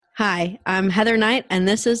Hi, I'm Heather Knight, and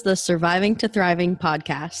this is the Surviving to Thriving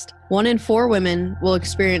podcast. 1 in 4 women will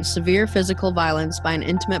experience severe physical violence by an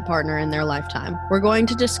intimate partner in their lifetime. We're going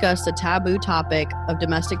to discuss the taboo topic of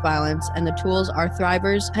domestic violence and the tools our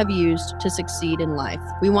thrivers have used to succeed in life.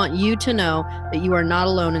 We want you to know that you are not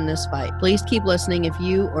alone in this fight. Please keep listening if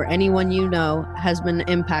you or anyone you know has been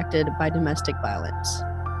impacted by domestic violence.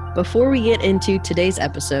 Before we get into today's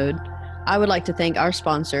episode, I would like to thank our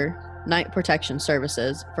sponsor, Knight Protection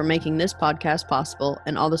Services, for making this podcast possible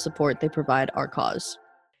and all the support they provide our cause.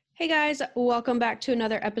 Hey guys, welcome back to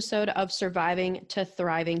another episode of Surviving to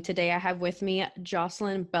Thriving. Today I have with me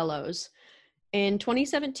Jocelyn Bellows. In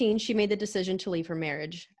 2017, she made the decision to leave her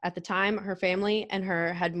marriage. At the time, her family and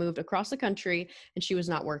her had moved across the country and she was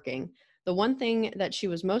not working. The one thing that she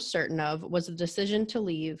was most certain of was the decision to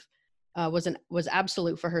leave was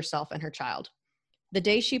absolute for herself and her child. The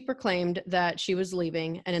day she proclaimed that she was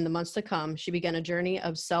leaving, and in the months to come, she began a journey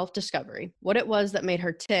of self-discovery. What it was that made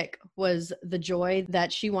her tick was the joy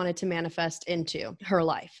that she wanted to manifest into her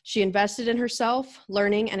life. She invested in herself,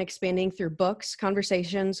 learning and expanding through books,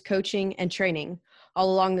 conversations, coaching, and training.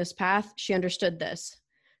 All along this path, she understood this.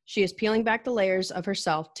 She is peeling back the layers of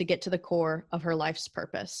herself to get to the core of her life's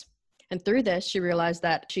purpose. And through this, she realized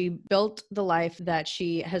that she built the life that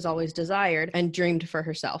she has always desired and dreamed for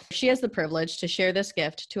herself. She has the privilege to share this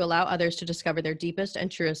gift to allow others to discover their deepest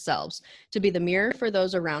and truest selves, to be the mirror for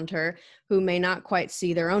those around her who may not quite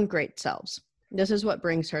see their own great selves. This is what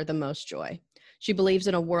brings her the most joy. She believes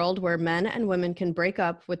in a world where men and women can break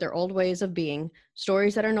up with their old ways of being,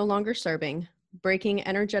 stories that are no longer serving, breaking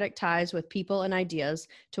energetic ties with people and ideas,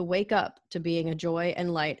 to wake up to being a joy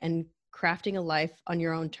and light and crafting a life on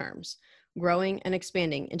your own terms, growing and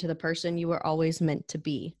expanding into the person you were always meant to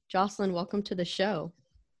be. Jocelyn, welcome to the show.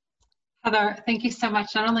 Heather, thank you so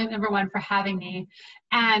much. Not only number one for having me,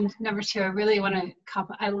 and number two, I really want to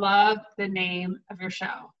compliment. I love the name of your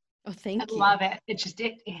show. Oh, thank you. I love it. It just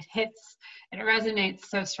it hits and it resonates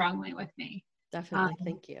so strongly with me. Definitely,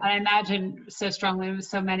 thank you. I imagine so strongly with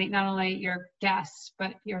so many, not only your guests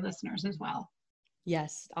but your listeners as well.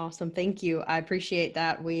 Yes. Awesome. Thank you. I appreciate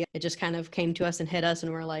that. It just kind of came to us and hit us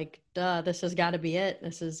and we're like, duh, this has got to be it.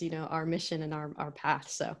 This is, our mission and our path.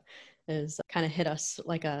 So it's kind of hit us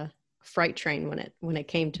like a freight train when it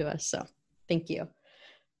came to us. So thank you.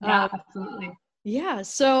 Yeah, absolutely. Yeah.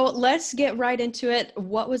 So let's get right into it.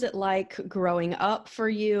 What was it like growing up for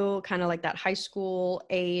you? Kind of like that high school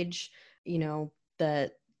age,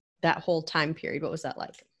 that whole time period. What was that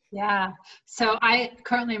like? Yeah. So I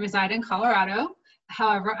currently reside in Colorado.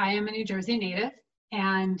 However, I am a New Jersey native,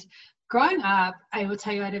 and growing up, I will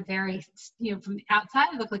tell you, I had a very, from the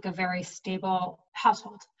outside, it looked like a very stable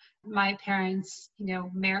household. My parents,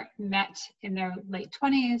 met in their late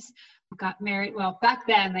 20s, got married. Well, back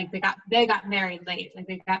then, like they got married late. Like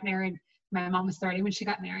they got married. My mom was 30 when she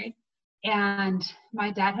got married, and my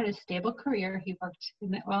dad had a stable career. He worked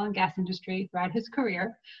in the oil and gas industry throughout his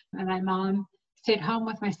career, and my mom stayed home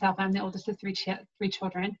with myself. I'm the oldest of three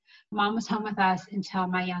children. Mom was home with us until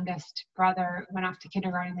my youngest brother went off to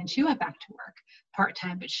kindergarten. Then she went back to work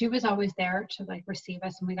part-time, but she was always there to receive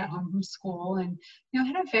us when we got home from school, and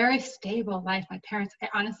had a very stable life. My parents, I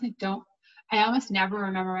almost never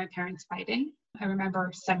remember my parents fighting. I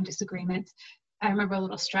remember some disagreements. I remember a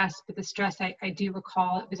little stress, but the stress I do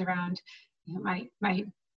recall, it was around, my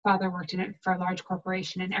father worked in it for a large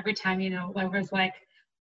corporation, and every time, there was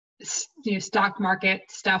stock market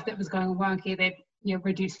stuff that was going wonky, they'd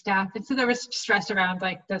reduce staff, and so there was stress around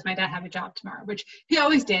does my dad have a job tomorrow, which he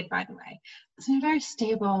always did, by the way. It's a very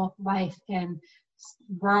stable life in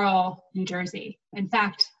rural New Jersey. In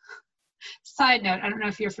fact, side note, I don't know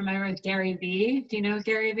if you're familiar with Gary Vee. Do you know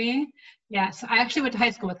Gary Vee? Yeah, so I actually went to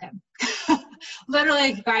high school with him.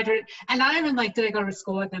 Literally graduated, and not even did I go to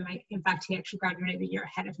school with him. In fact, he actually graduated a year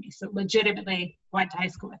ahead of me, so legitimately went to high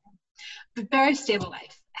school with him. But very stable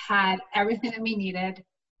life. Had everything that we needed.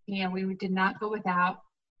 We did not go without.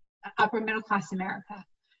 Upper middle class America.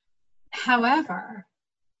 However,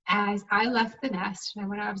 as I left the nest, I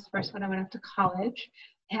went off to college,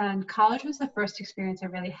 and college was the first experience I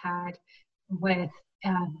really had with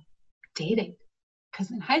dating. Because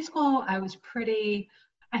in high school, I was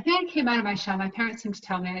I think I came out of my shell. My parents seemed to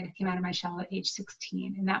tell me I came out of my shell at age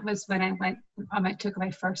 16. And that was when I took my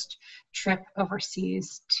first trip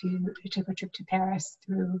overseas I took a trip to Paris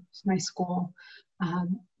through my school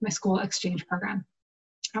exchange program.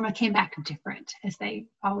 And I came back different, as they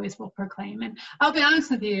always will proclaim. And I'll be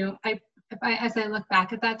honest with you, as I look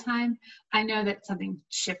back at that time, I know that something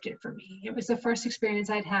shifted for me. It was the first experience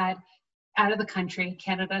I'd had out of the country.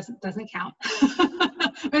 Canada doesn't count.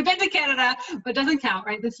 We've been to Canada, but doesn't count,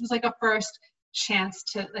 right? This was like a first chance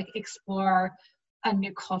to like explore a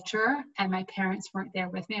new culture, and my parents weren't there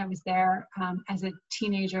with me. I was there as a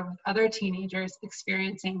teenager with other teenagers,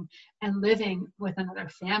 experiencing and living with another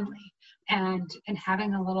family, and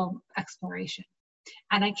having a little exploration.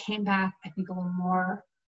 And I came back, I think, a little more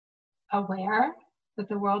aware that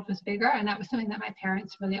the world was bigger, and that was something that my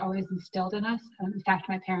parents really always instilled in us. In fact,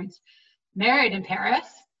 my parents married in Paris,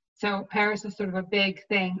 so Paris was sort of a big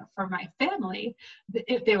thing for my family.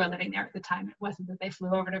 If they were living there at the time, it wasn't that they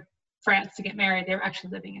flew over to France to get married. They were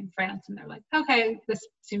actually living in France, and they're like, okay, this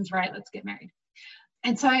seems right, let's get married.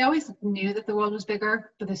 And so I always knew that the world was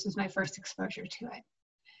bigger, but this was my first exposure to it.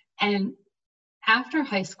 And after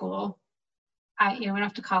high school, I went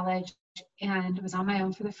off to college and was on my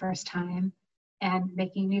own for the first time, and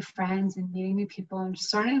making new friends and meeting new people, and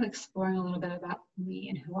starting exploring a little bit about me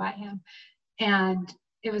and who I am. And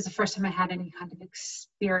it was the first time I had any kind of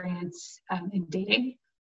experience in dating.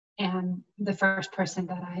 And the first person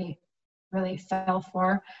that I really fell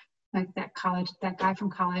for, like that guy from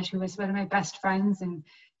college who was one of my best friends, and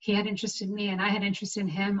he had interest in me and I had interest in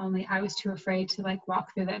him, only I was too afraid to like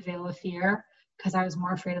walk through that veil of fear because I was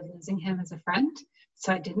more afraid of losing him as a friend.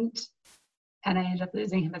 So I didn't, and I ended up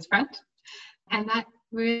losing him as a friend. And that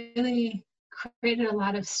really created a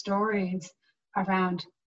lot of stories around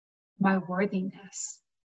my worthiness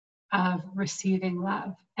of receiving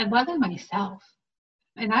love and loving myself.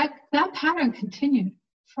 And that pattern continued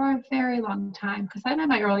for a very long time, because I'm in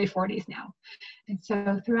my early 40s now. And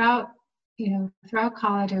so throughout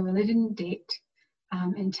college, I really didn't date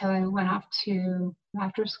until I went off to,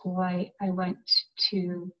 after school, I went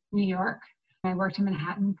to New York. I worked in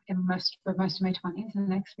Manhattan for most of my 20s,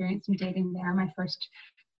 and I experienced some dating there. My first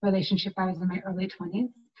relationship, I was in my early 20s.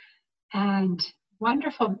 And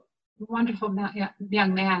wonderful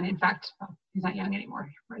young man. In fact, well, he's not young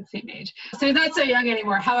anymore. We're the same age. So he's not so young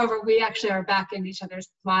anymore. However, we actually are back in each other's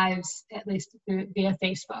lives, at least via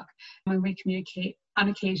Facebook, when we communicate on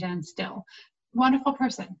occasion still. Wonderful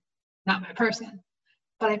person, not my person.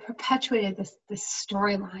 But I perpetuated this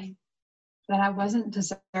storyline that I wasn't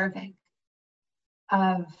deserving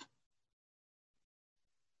of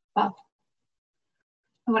love.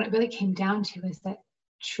 And what it really came down to is that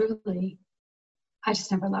truly, I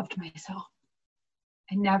just never loved myself.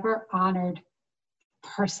 I never honored the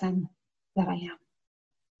person that I am.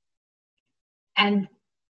 And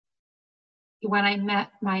when I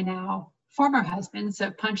met my now former husband,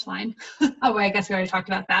 so punchline, oh, I guess we already talked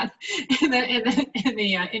about that in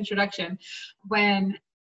the introduction. When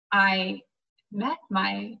I met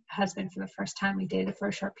my husband for the first time, we dated for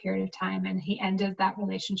a short period of time, and he ended that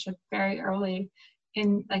relationship very early,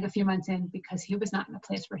 in like a few months in, because he was not in a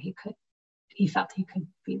place where he felt he could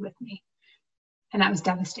be with me. And that was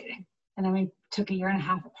devastating. And then we took a year and a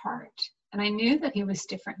half apart. And I knew that he was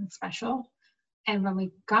different and special. And when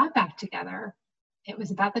we got back together, it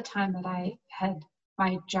was about the time that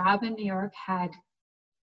my job in New York had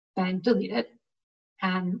been deleted.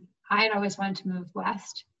 And I had always wanted to move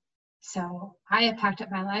west. So I had packed up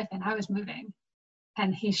my life and I was moving.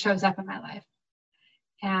 And he shows up in my life.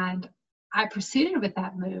 And I proceeded with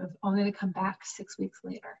that move only to come back 6 weeks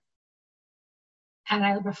later. And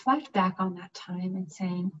I reflect back on that time and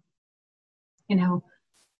saying, I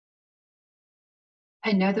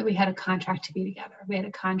know that we had a contract to be together. We had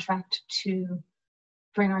a contract to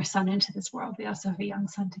bring our son into this world. We also have a young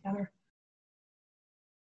son together.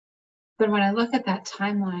 But when I look at that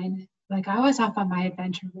timeline, like I was off on my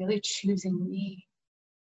adventure, really choosing me,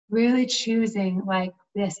 really choosing like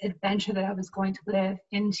this adventure that I was going to live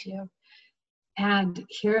into. And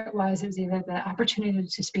here it was either the opportunity to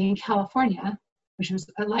just be in California, which was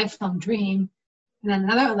a lifelong dream. And then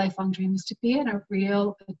another lifelong dream was to be in a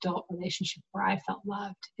real adult relationship where I felt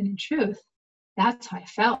loved. And in truth, that's how I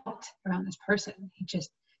felt around this person.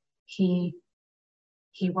 He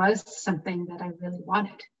was something that I really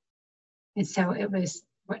wanted. And so it was,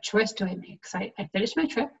 what choice do I make? So I finished my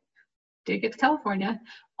trip, did get to California,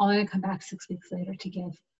 only to come back 6 weeks later to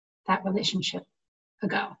give that relationship a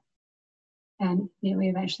go. And we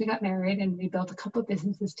eventually got married, and we built a couple of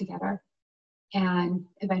businesses together, and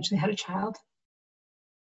eventually had a child.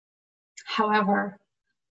 However,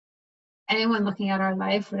 anyone looking at our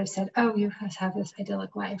life would have said, oh, you guys have this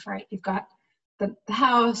idyllic life, right? You've got the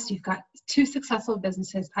house, you've got 2 successful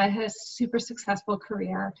businesses. I had a super successful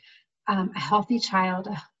career, a healthy child,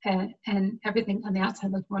 and everything on the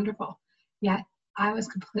outside looked wonderful. Yet I was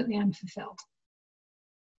completely unfulfilled.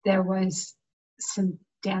 There was some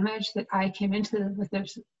damage that I came into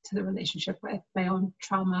the relationship with, my own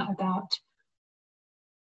trauma about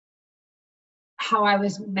how I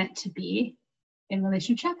was meant to be in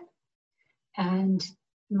relationship. And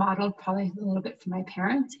modeled probably a little bit from my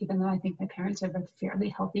parents, even though I think my parents have a fairly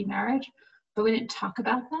healthy marriage, but we didn't talk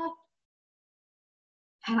about that.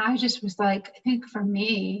 And I just was like, I think for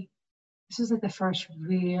me, this was like the first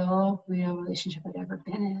real relationship I'd ever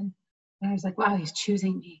been in. And I was like, wow, he's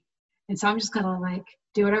choosing me. And so I'm just gonna like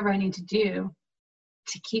do whatever I need to do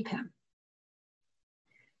to keep him.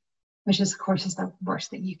 Which is, of course, is the worst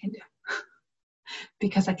thing you can do.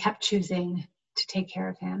 Because I kept choosing to take care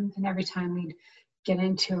of him. And every time we'd get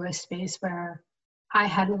into a space where I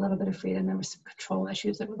had a little bit of freedom, there was some control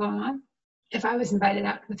issues that were going on. If I was invited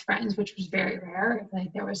out with friends, which was very rare,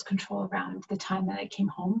 like there was control around the time that I came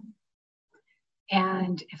home.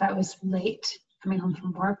 And if I was late coming home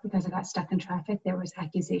from work because I got stuck in traffic, there was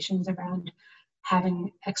accusations around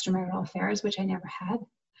having extramarital affairs, which I never had.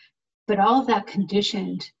 But all of that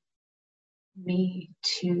conditioned me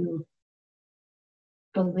to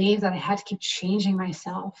believe that I had to keep changing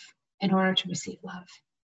myself in order to receive love,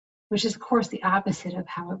 which is, of course, the opposite of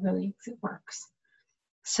how it really works.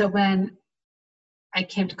 So when I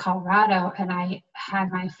came to Colorado and I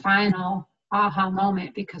had my final aha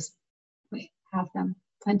moment, because we have them,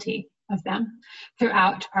 plenty of them,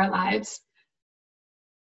 throughout our lives,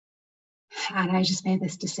 and I just made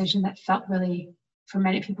this decision that felt really, for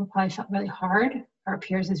many people, probably felt really hard or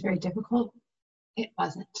appears as very difficult. It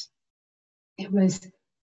wasn't. It was,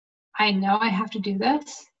 I know I have to do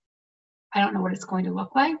this. I don't know what it's going to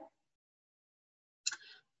look like.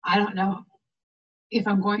 I don't know if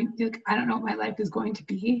I'm going to, I don't know what my life is going to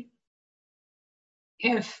be,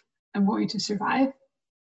 if I'm going to survive.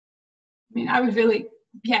 I mean, I was really,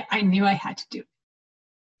 yeah, I knew I had to do it.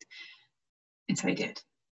 And so I did.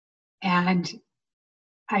 And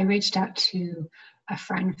I reached out to a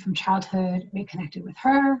friend from childhood, reconnected with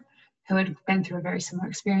her, who had been through a very similar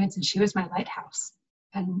experience, and she was my lighthouse.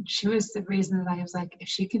 And she was the reason that I was like, if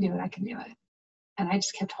she can do it, I can do it. And I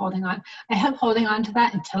just kept holding on. I kept holding on to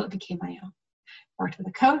that until it became my own. Worked with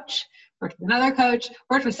a coach, worked with another coach,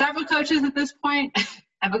 worked with several coaches at this point.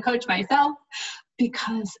 I'm a coach myself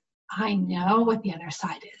because I know what the other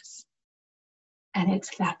side is. And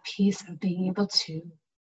it's that piece of being able to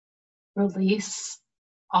release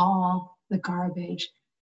all the garbage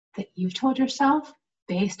that you've told yourself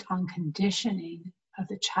based on conditioning of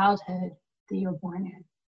the childhood that you were born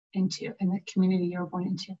into, and the community you were born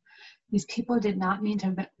into. These people did not mean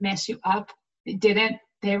to mess you up. They didn't.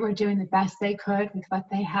 They were doing the best they could with what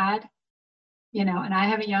they had, you know, and I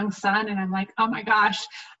have a young son and I'm like, oh my gosh,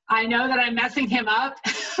 I know that I'm messing him up.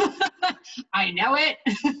 I know it.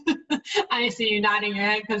 I see you nodding your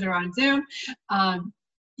head because we're on Zoom.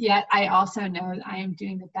 Yet I also know that I am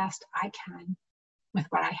doing the best I can with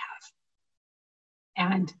what I have.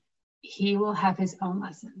 And he will have his own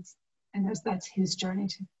lessons. And that's his journey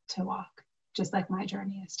to walk, just like my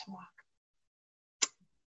journey is to walk.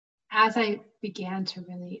 As I began to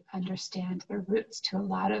really understand the roots to a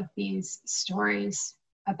lot of these stories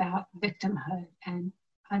about victimhood and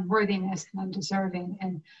unworthiness and undeserving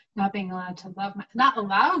and not being allowed to love, not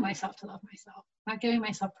allowing myself to love myself, not giving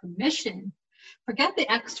myself permission, forget the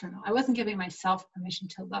external. I wasn't giving myself permission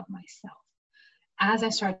to love myself. As I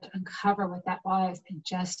started to uncover what that was and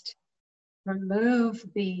just remove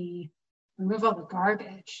all the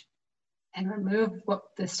garbage and remove what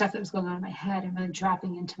the stuff that was going on in my head and really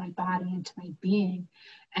dropping into my body, into my being,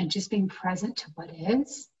 and just being present to what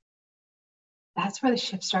is, that's where the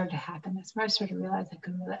shift started to happen. That's where I started to realize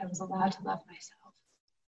I was allowed to love myself.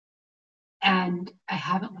 And I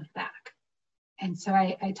haven't looked back. And so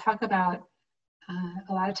I talk about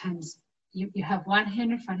a lot of times you have one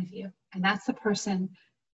hand in front of you, and that's the person.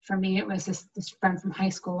 For me, it was this friend from high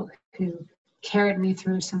school who carried me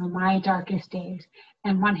through some of my darkest days,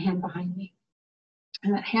 and one hand behind me.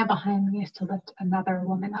 And that hand behind me is to lift another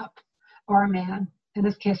woman up, or a man. In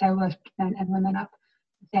this case, I lift men and women up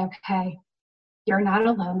and say, okay, you're not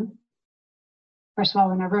alone. First of all,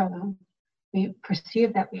 we're never alone. We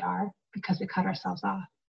perceive that we are because we cut ourselves off.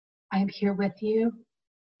 I am here with you,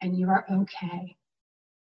 and you are okay.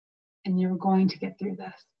 And you're going to get through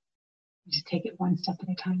this. You just take it one step at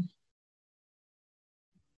a time.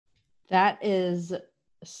 That is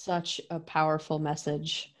such a powerful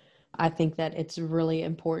message. I think that it's really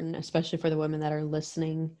important, especially for the women that are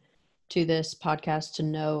listening to this podcast, to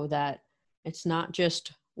know that it's not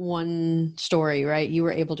just one story, right? You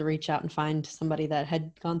were able to reach out and find somebody that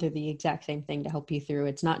had gone through the exact same thing to help you through.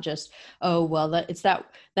 It's not just, oh, well, it's that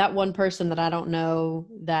one person that I don't know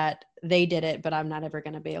that they did it, but I'm not ever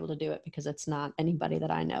going to be able to do it because it's not anybody that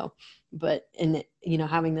I know. But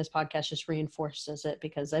having this podcast just reinforces it,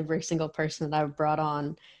 because every single person that I've brought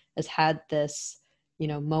on has had this,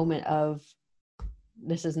 moment of,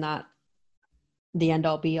 this is not the end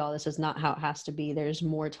all be all. This is not how it has to be. There's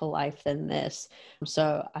more to life than this.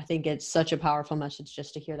 So I think it's such a powerful message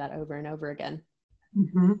just to hear that over and over again.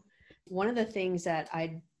 Mm-hmm. One of the things that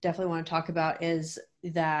I definitely want to talk about is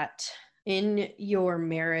that in your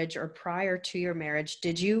marriage or prior to your marriage,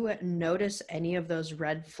 did you notice any of those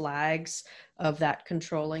red flags of that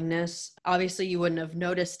controllingness? Obviously, you wouldn't have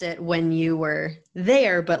noticed it when you were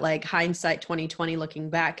there, but like hindsight 2020 looking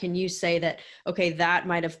back, can you say that, okay, that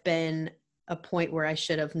might have been a point where I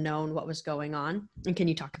should have known what was going on? And can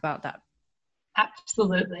you talk about that?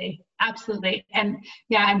 Absolutely. Absolutely. And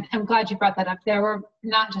yeah, I'm glad you brought that up. There were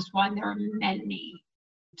not just one, there were many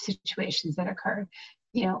situations that occurred.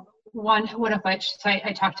 You know, one of which, so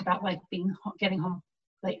I talked about like getting home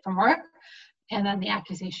late from work, and then the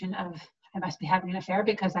accusation of I must be having an affair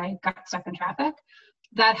because I got stuck in traffic.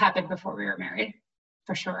 That happened before we were married,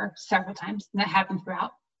 for sure, several times. And that happened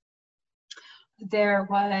throughout. There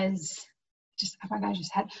was just, oh my gosh,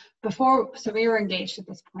 so we were engaged at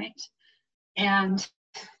this point. And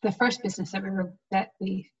the first business that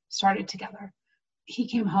we started together, he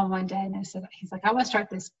came home one day and he's like, I want to start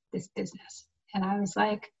this business. And I was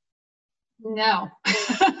like, no,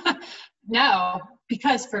 no,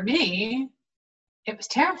 because for me, it was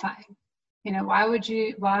terrifying. You know, why do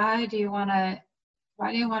you want to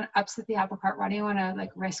upset the apple cart? Why do you want to like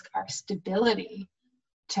risk our stability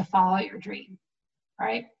to follow your dream?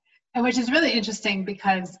 Right. And which is really interesting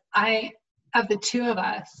because of the two of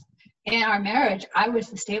us in our marriage, I was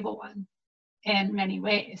the stable one in many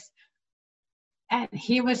ways. And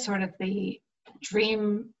he was sort of the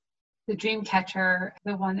dream catcher,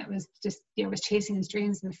 the one that was just, was chasing his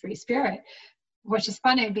dreams in the free spirit, which is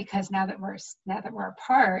funny because now that we're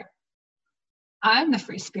apart, I'm the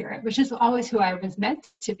free spirit, which is always who I was meant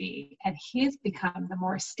to be. And he's become the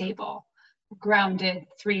more stable, grounded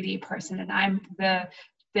 3D person. And I'm the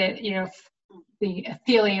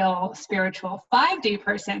ethereal, spiritual 5D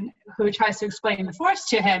person who tries to explain the force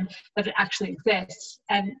to him that it actually exists.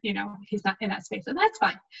 And, he's not in that space, and that's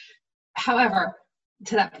fine. However,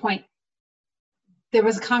 to that point, there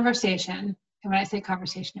was a conversation. And when I say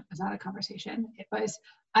conversation, it was not a conversation. It was,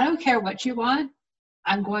 I don't care what you want.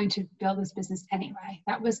 I'm going to build this business anyway.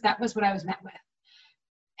 That was what I was met with.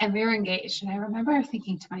 And we were engaged. And I remember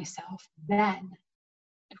thinking to myself then,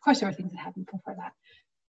 of course there were things that happened before that.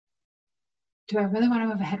 Do I really want to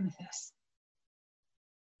move ahead with this?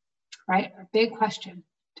 Right? A big question.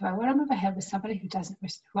 Do I want to move ahead with somebody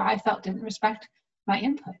who I felt didn't respect my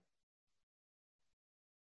input?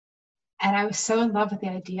 And I was so in love with the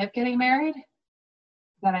idea of getting married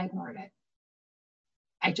that I ignored it.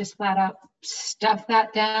 I just flat out stuffed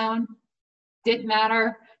that down. Didn't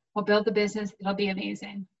matter. We'll build the business. It'll be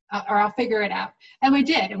amazing. Or I'll figure it out. And we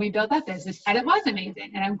did. And we built that business. And it was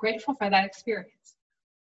amazing. And I'm grateful for that experience.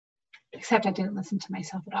 Except I didn't listen to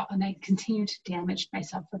myself at all. And I continued to damage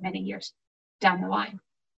myself for many years down the line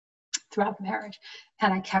throughout the marriage.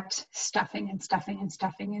 And I kept stuffing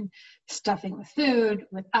with food,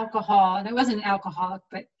 with alcohol. And I wasn't an alcoholic,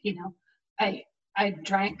 but I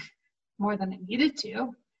drank more than I needed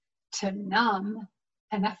to numb.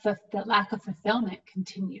 And that lack of fulfillment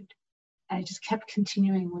continued. And I just kept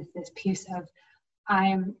continuing with this piece of,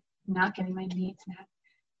 I'm not getting my needs met.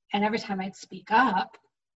 And every time I'd speak up,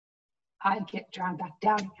 I'd get drawn back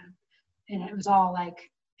down again. And it was all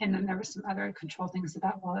like, and then there was some other control things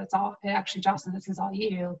about, well, actually, Jocelyn, this is all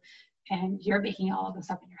you, and you're making all of this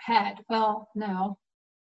up in your head. Well, no,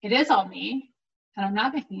 it is all me, and I'm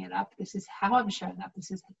not making it up. This is how I'm showing up.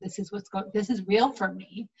 This is real for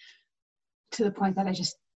me, to the point that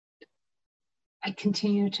I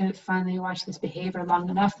continue to finally watch this behavior long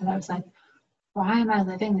enough that I was like, why am I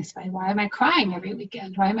living this way? Why am I crying every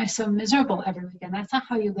weekend? Why am I so miserable every weekend? That's not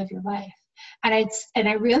how you live your life. And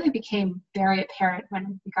I really became very apparent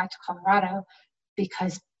when we got to Colorado,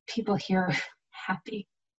 because people here are happy.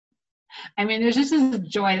 I mean, there's just this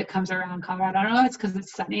joy that comes around Colorado. I don't know if it's because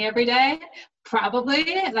it's sunny every day. Probably.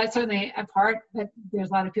 That's certainly a part, but there's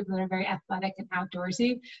a lot of people that are very athletic and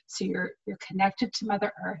outdoorsy. So you're connected to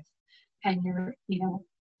Mother Earth, and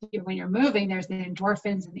when you're moving, there's the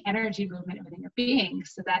endorphins and the energy movement within your being.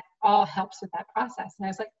 So that all helps with that process. And I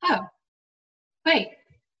was like, oh, wait,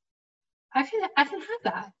 I can have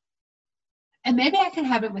that. And maybe I can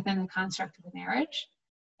have it within the construct of the marriage.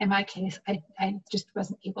 In my case, I just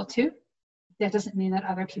wasn't able to. That doesn't mean that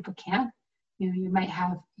other people can't. You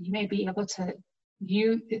may be able to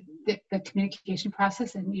the communication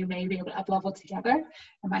process, and you may be able to up level together.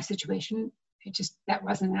 In my situation, that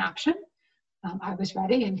wasn't an option. I was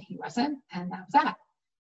ready and he wasn't, and that was that.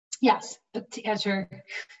 Yes, but to answer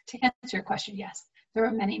your question, yes, there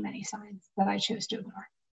were many, many signs that I chose to ignore.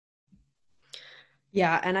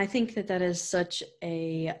 Yeah. And I think that that is such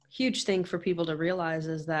a huge thing for people to realize,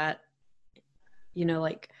 is that,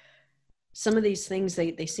 like some of these things,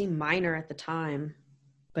 they seem minor at the time,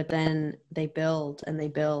 but then they build and they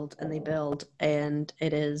build and they build. And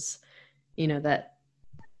it is, that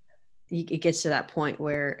it gets to that point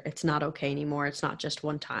where it's not okay anymore. It's not just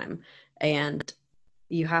one time. And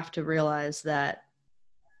you have to realize that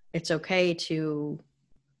it's okay to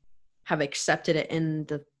have accepted it in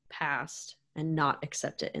the past and not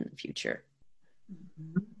accept it in the future.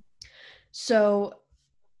 Mm-hmm. So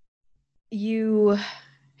you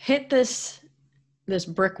hit this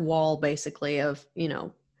brick wall, basically, of,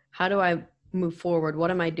 how do I move forward?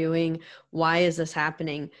 What am I doing? Why is this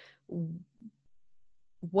happening?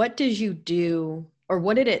 What did you do, or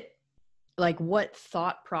what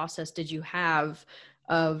thought process did you have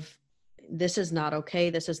of, this is not okay,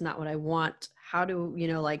 this is not what I want? How do,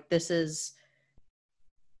 this is,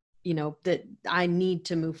 that I need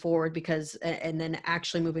to move forward, because, and then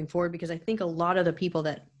actually moving forward, because I think a lot of the people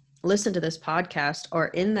that listen to this podcast are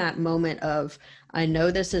in that moment of, I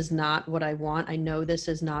know this is not what I want. I know this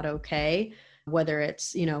is not okay, whether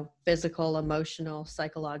it's, physical, emotional,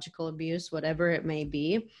 psychological abuse, whatever it may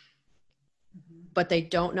be, but they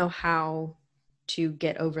don't know how to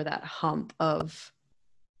get over that hump of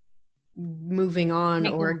moving on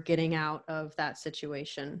or getting out of that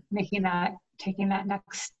situation. Taking that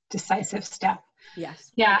next decisive step.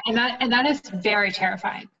 Yes. Yeah. And that is very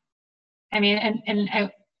terrifying. I mean,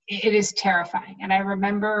 it is terrifying. And I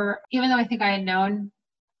remember, even though I think I had known,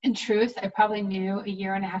 in truth, I probably knew a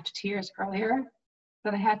year and a half to 2 years earlier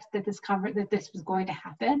that this was going to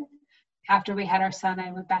happen. After we had our son,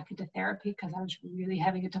 I went back into therapy because I was really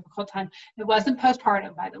having a difficult time. It wasn't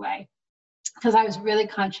postpartum, by the way, because I was really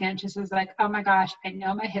conscientious. It was like, oh my gosh, I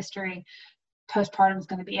know my history. Postpartum is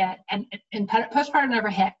going to be it. And postpartum never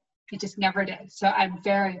hit. It just never did. So I'm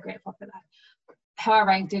very grateful for that.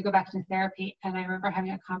 However, I did go back into therapy, and I remember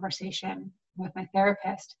having a conversation with my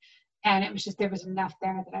therapist, and it was just, there was enough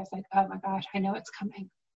there that I was like, oh my gosh, I know it's coming.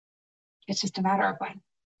 It's just a matter of when.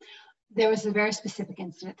 There was a very specific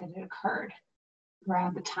incident that had occurred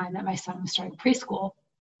around the time that my son was starting preschool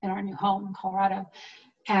in our new home in Colorado.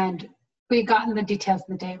 And we had gotten the details of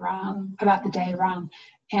the day wrong.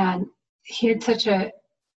 And he had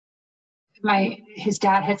his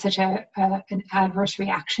dad had such an adverse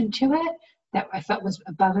reaction to it that I felt was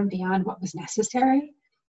above and beyond what was necessary,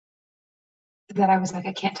 that I was like,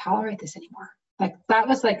 I can't tolerate this anymore. Like, that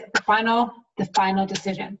was like the final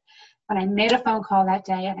decision. When I made a phone call that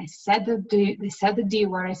day and I said they said the D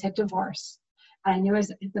word, I said divorce. And I knew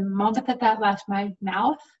as the moment that left my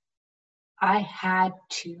mouth, I had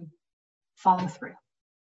to follow through.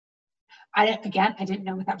 I didn't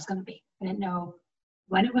know what that was going to be. I didn't know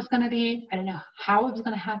when it was going to be. I didn't know how it was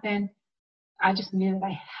going to happen. I just knew that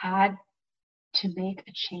I had to make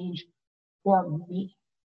a change for me.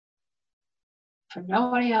 For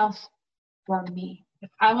nobody else, for me. If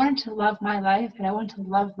I wanted to love my life and I wanted to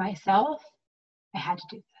love myself, I had to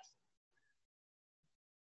do this.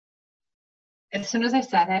 As soon as I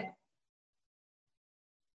said it,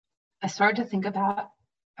 I started to think about,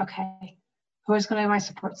 okay, who is going to be my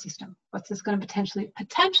support system? What's this going to potentially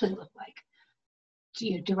look like?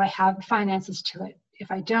 Do I have finances to it? If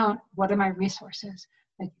I don't, what are my resources?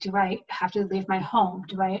 Like, do I have to leave my home?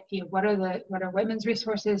 What are women's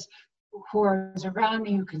resources? Who is around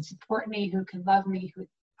me, who can support me, who can love me, who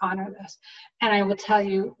honor this? And I will tell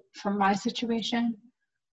you, from my situation,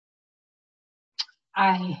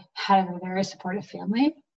 I had a very supportive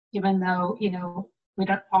family, even though, we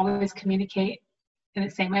don't always communicate in the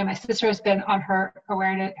same way. My sister has been on her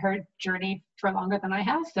awareness, her journey for longer than I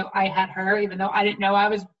have. So I had her, even though I didn't know I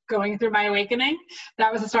was going through my awakening.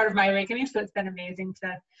 That was the start of my awakening. So it's been amazing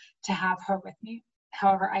to have her with me.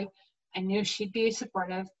 However, I knew she'd be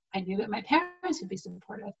supportive. I knew that my parents would be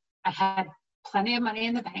supportive. I had plenty of money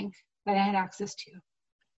in the bank that I had access to.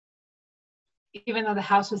 Even though the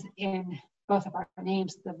house was in both of our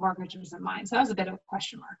names, the mortgage was in mine. So that was a bit of a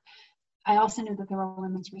question mark. I also knew that there were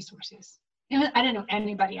women's resources. I didn't know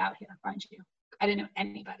anybody out here, mind you. I didn't know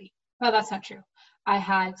anybody. Well, that's not true. I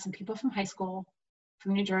had some people from high school,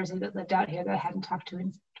 from New Jersey, that lived out here that I hadn't talked to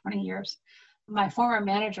in 20 years. My former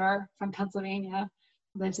manager from Pennsylvania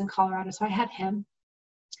lives in Colorado, so I had him.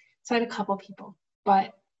 So I had a couple people,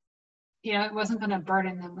 but it wasn't going to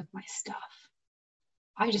burden them with my stuff.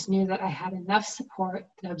 I just knew that I had enough support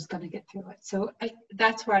that I was going to get through it. So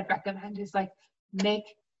that's where I'd recommend is like, make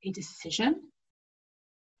a decision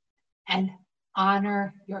and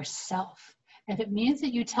honor yourself. If it means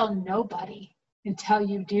that you tell nobody until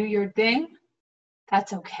you do your thing,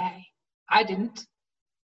 that's okay. I didn't,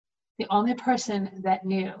 The only person that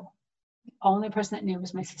knew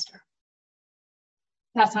was my sister.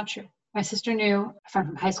 That's not true. My sister knew, a friend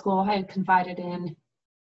from high school I had confided in,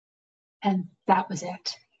 and that was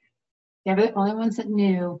it. They were the only ones that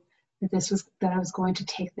knew that I was going to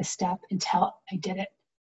take this step until I did it.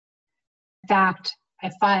 In fact, I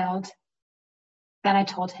filed, then I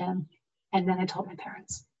told him, and then I told my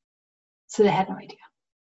parents. So they had no idea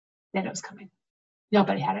that it was coming.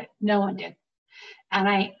 Nobody had it. No one did. And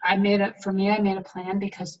I made a plan,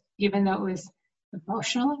 because even though it was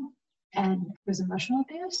emotional and it was emotional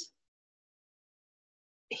abuse,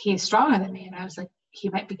 he's stronger than me. And I was like, he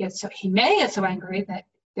may get so angry that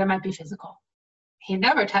there might be physical. He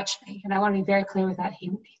never touched me. And I want to be very clear with that.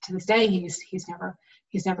 To this day, he's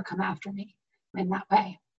never come after me in that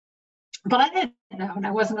way. But I didn't know, and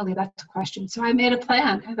I wasn't going to leave that to question. So I made a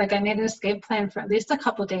plan. Like, I made an escape plan for at least a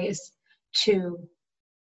couple days to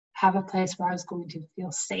have a place where I was going to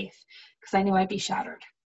feel safe, because I knew I'd be shattered,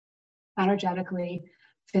 energetically,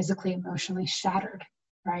 physically, emotionally shattered,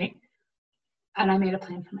 right? And I made a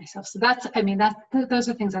plan for myself. So those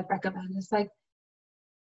are things I'd recommend. It's like,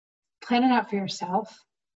 plan it out for yourself.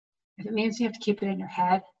 If it means you have to keep it in your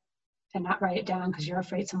head and not write it down because you're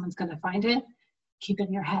afraid someone's going to find it, keep it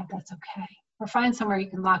in your head. That's okay. Or find somewhere you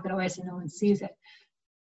can lock it away so no one sees it.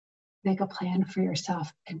 Make a plan for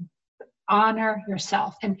yourself and honor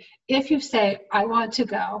yourself. And if you say, I want to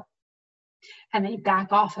go, and then you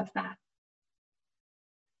back off of that,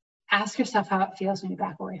 ask yourself how it feels when you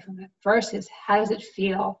back away from it versus how does it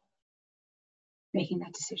feel making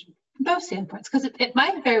that decision from both standpoints, because it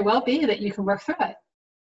might very well be that you can work through it.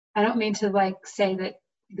 I don't mean to say that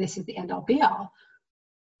this is the end all be all.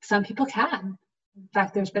 Some people can. In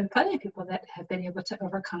fact, there's been plenty of people that have been able to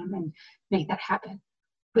overcome and make that happen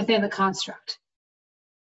within the construct.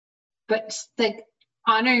 But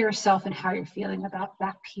honor yourself and how you're feeling about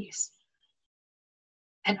that piece,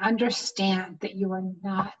 and understand that you are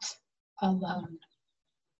not alone.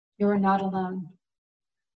 You are not alone.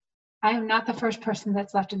 I am not the first person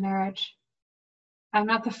that's left a marriage. I'm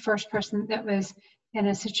not the first person that was in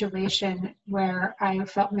a situation where I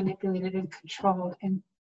felt manipulated and controlled and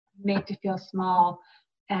made to feel small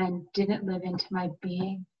and didn't live into my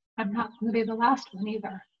being. I'm not going to be the last one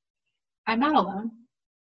either. I'm not alone.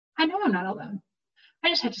 I know I'm not alone. I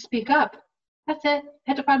just had to speak up. That's it. I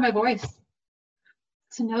had to find my voice.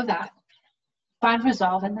 To know that. Find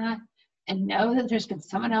resolve in that, and know that there's been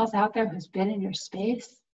someone else out there who's been in your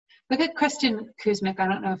space. Look at Kristen Kuzmic. I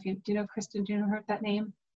don't know if do you know Kristen? Do you know her, that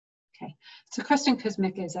name? Okay. So Kristen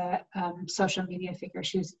Kuzmic is a social media figure.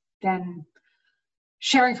 She's been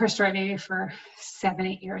sharing her story maybe for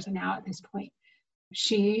 7-8 years now at this point.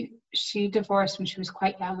 She divorced when she was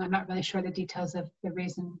quite young. I'm not really sure the details of the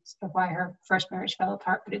reasons of why her first marriage fell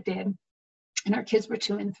apart, but it did. And her kids were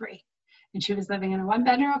 2 and 3. And she was living in a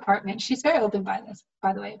 1-bedroom apartment. She's very open by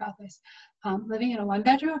the way, about this. Living in a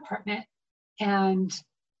 1-bedroom apartment, and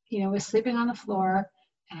was sleeping on the floor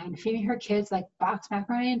and feeding her kids boxed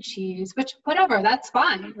macaroni and cheese, which, whatever, that's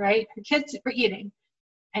fine, right? Her kids were eating.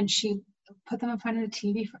 And she put them in front of the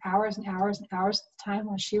TV for hours and hours and hours at the time,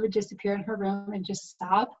 while she would disappear in her room and just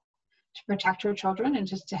sob to protect her children and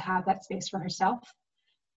just to have that space for herself.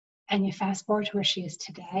 And you fast forward to where she is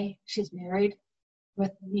today. She's married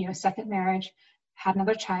with, second marriage, had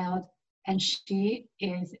another child, and she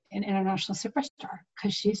is an international superstar,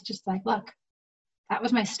 because she's just look, that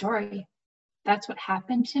was my story. That's what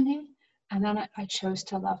happened to me. And then I chose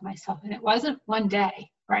to love myself. And it wasn't one day,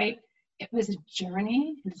 right? It was a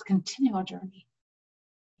journey. It's a continual journey,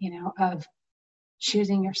 of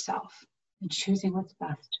choosing yourself and choosing what's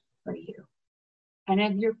best for you. And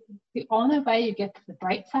then the only way you get to the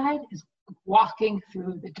bright side is walking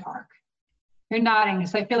through the dark. You're nodding,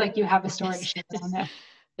 so I feel like you have a story to share on this.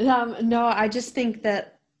 No, I just think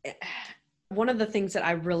that one of the things that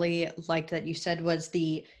I really liked that you said was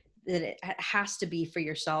that it has to be for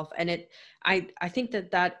yourself. And I think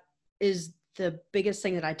that is the biggest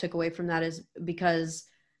thing that I took away from that, is because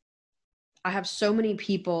I have so many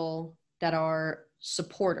people that are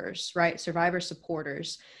supporters, right? Survivor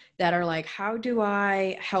supporters that are like, how do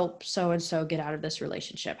I help so-and-so get out of this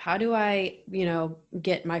relationship? How do I,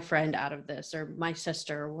 get my friend out of this, or my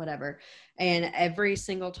sister, or whatever? And every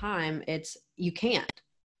single time you can't,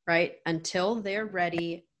 right? Until they're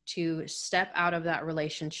ready to step out of that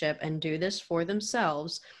relationship and do this for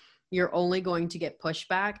themselves, you're only going to get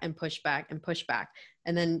pushback and pushback and pushback.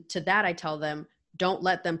 And then to that, I tell them, don't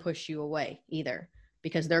let them push you away either,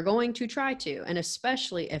 because they're going to try to. And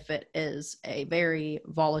especially if it is a very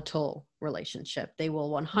volatile relationship, they will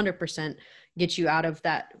 100% get you out of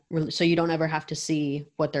that, so you don't ever have to see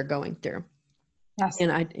what they're going through. Yes.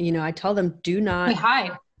 And I tell them, do not. We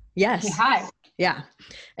hide. Yes. We hide. Yeah.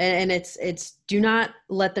 And it's do not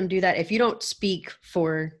let them do that. If you don't speak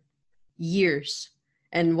for years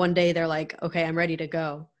and one day they're like, okay, I'm ready to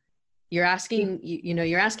go. You're asking,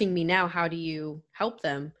 you're asking me now, how do you help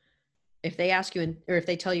them? If they ask you or if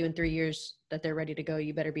they tell you in 3 years that they're ready to go,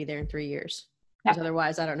 you better be there in 3 years. Because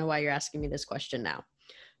otherwise, I don't know why you're asking me this question now.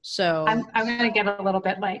 So I'm going to get a little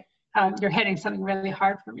bit like, you're hitting something really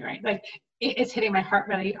hard for me, right? Like it's hitting my heart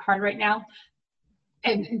really hard right now.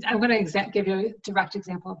 And I'm going to give you a direct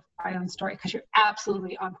example of my own story because you're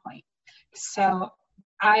absolutely on point. So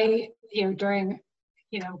during,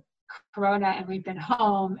 Corona, and we've been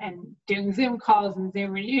home and doing Zoom calls and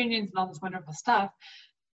Zoom reunions and all this wonderful stuff.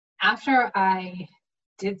 After I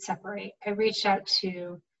did separate, I reached out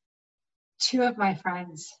to 2 of my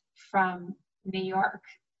friends from New York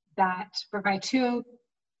that were my 2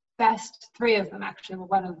 best, 3 of them actually. Well,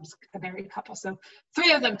 one of them's a married couple, so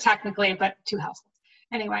 3 of them technically, but 2 households.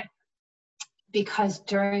 Anyway, because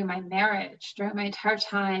during my marriage, during my entire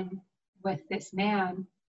time with this man,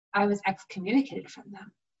 I was excommunicated from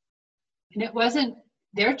them. And it wasn't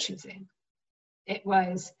their choosing. It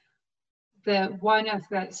was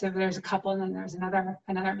so there's a couple and then there's another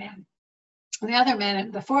man. And the other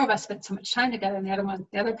man, the 4 of us spent so much time together, and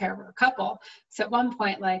the other pair were a couple. So at one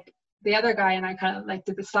point, like, the other guy and I kind of like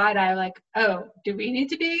did the side eye, like, oh, do we need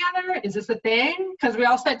to be together? Is this a thing? Because we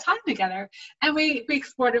all spent time together. And we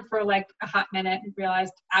explored it for like a hot minute and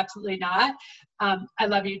realized absolutely not. I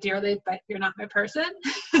love you dearly, but you're not my person.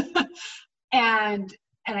 And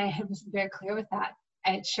I was very clear with that.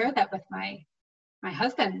 I had shared that with my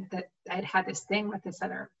husband, that I'd had this thing with this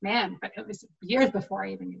other man, but it was years before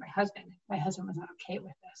I even knew my husband. My husband was not okay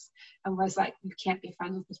with this and was like, you can't be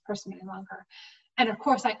friends with this person any longer. And of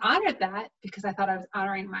course I honored that because I thought I was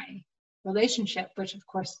honoring my relationship, which of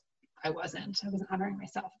course I wasn't. I wasn't honoring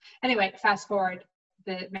myself. Anyway, fast forward,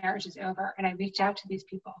 the marriage is over and I reached out to these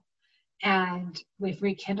people and we've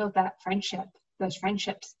rekindled those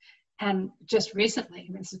friendships. And just recently,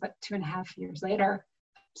 this is about 2.5 years later,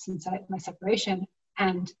 since my separation,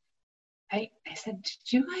 and I said,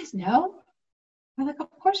 did you guys know? They're like, of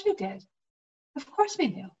course we did. Of course we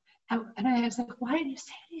knew. And I was like, why didn't you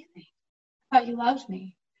say anything? I thought you loved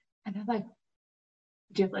me. And they're like,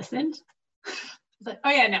 did you listen? I was like, oh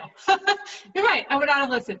yeah, no. You're right, I would not have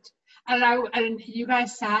listened. And you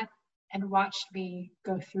guys sat and watched me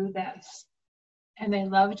go through this. And they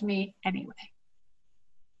loved me anyway.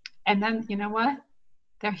 And then, you know what?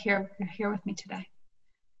 They're here with me today.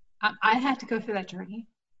 I had to go through that journey.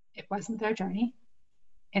 It wasn't their journey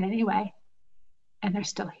in any way, and they're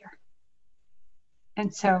still here.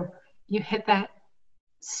 And so you hit that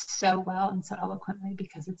so well and so eloquently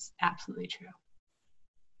because it's absolutely true.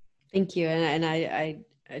 Thank you. And I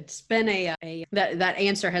it's been that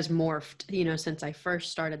answer has morphed, since I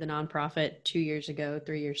first started the nonprofit 2 years ago,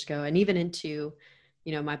 3 years ago, and even into,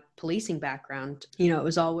 my policing background. It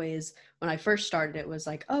was always, when I first started, it was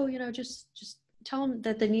like, oh, just tell them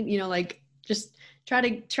that they need, just try to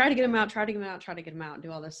get them out, and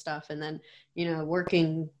do all this stuff. And then,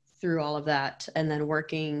 working through all of that, and then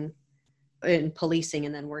working in policing,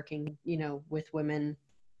 and then working, with women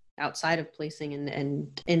outside of policing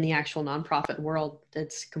and in the actual nonprofit world,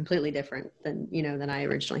 that's completely different than I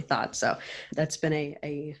originally thought. So that's been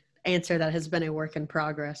a answer that has been a work in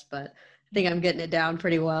progress, but I think I'm getting it down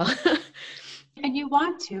pretty well. And you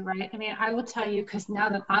want to, right? I mean, I will tell you, because now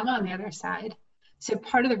that I'm on the other side, so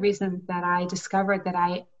part of the reason that I discovered that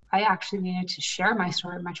I actually needed to share my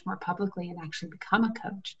story much more publicly and actually become a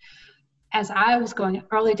coach, as I was going in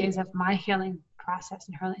early days of my healing process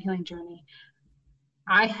and healing journey,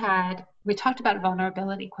 we talked about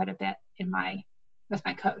vulnerability quite a bit with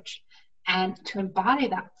my coach. And to embody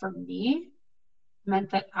that for me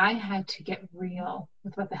meant that I had to get real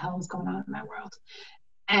with what the hell was going on in my world.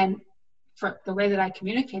 And for the way that I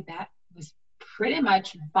communicate that was pretty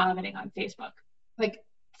much vomiting on Facebook, like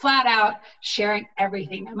flat out sharing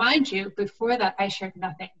everything. Now, mind you, before that, I shared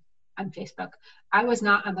nothing on Facebook. I was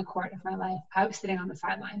not on the court of my life. I was sitting on the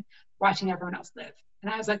sideline watching everyone else live.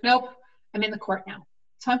 And I was like, nope, I'm in the court now.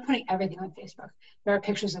 So I'm putting everything on Facebook. There are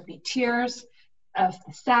pictures of me, tears, of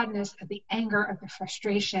the sadness, of the anger, of the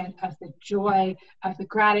frustration, of the joy, of the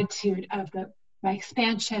gratitude, of my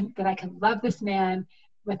expansion that I can love this man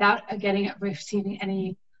without receiving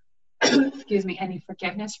any, any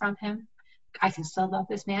forgiveness from him. I can still love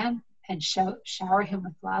this man and shower him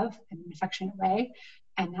with love in an affectionate way,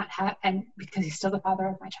 and because he's still the father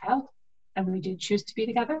of my child, and we did choose to be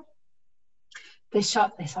together. They saw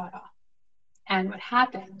it all. And what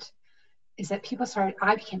happened is that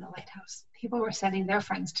I became the lighthouse. People were sending their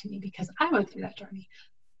friends to me because I went through that journey.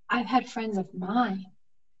 I've had friends of mine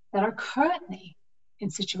that are currently in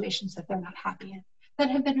situations that they're not happy in, that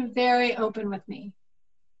have been very open with me,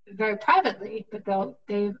 very privately, but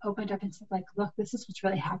they've opened up and said, like, look, this is what's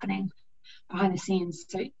really happening behind the scenes.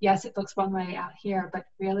 So yes, it looks one way out here, but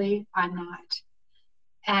really I'm not.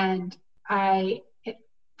 And it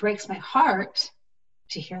breaks my heart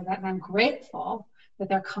to hear that. And I'm grateful that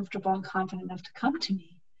they're comfortable and confident enough to come to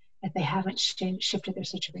me, that they haven't shifted their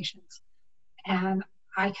situations. And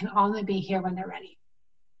I can only be here when they're ready.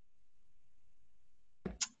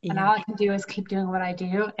 Yeah. And all I can do is keep doing what I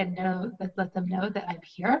do and let them know that I'm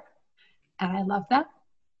here and I love them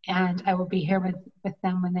and I will be here with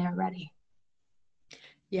them when they are ready.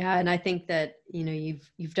 Yeah. And I think that,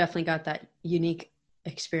 you've definitely got that unique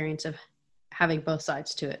experience of having both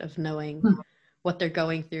sides to it, of knowing what they're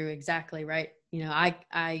going through exactly. Right.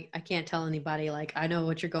 I can't tell anybody, like, I know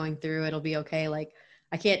what you're going through. It'll be okay. Like,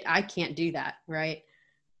 I can't do that. Right.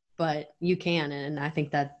 But you can. And I think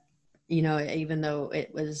that, even though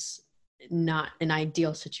it was not an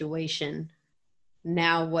ideal situation,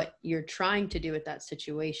 now what you're trying to do with that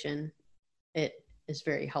situation, it is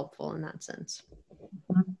very helpful in that sense.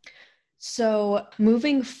 Mm-hmm. So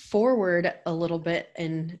moving forward a little bit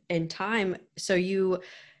in time, so you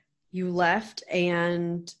left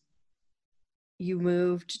and you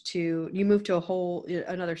moved to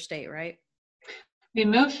another state, right? We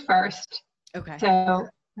moved first. Okay. So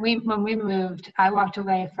when we moved, I walked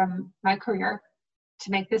away from my career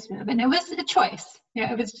to make this move, and it was a choice.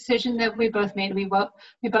 It was a decision that we both made. We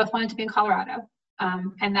both wanted to be in Colorado,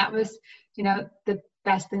 and that was, the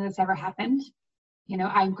best thing that's ever happened.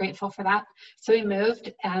 I'm grateful for that. So we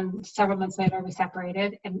moved, and several months later we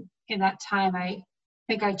separated. And in that time, I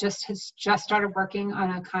think I just started working on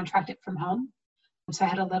a contract from home. So I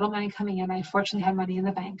had a little money coming in. I fortunately had money in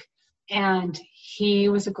the bank. And he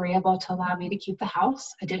was agreeable to allow me to keep the house.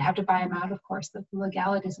 I did have to buy him out, of course, the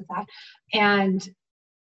legalities of that. And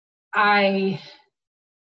I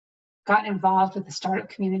got involved with the startup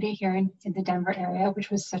community here in the Denver area, which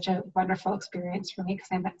was such a wonderful experience for me because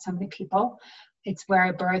I met so many people. It's where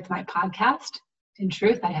I birthed my podcast. In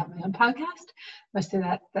truth, I have my own podcast. Was through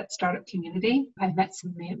that startup community. I've met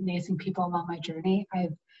some amazing people along my journey.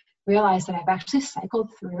 I've realized that I've actually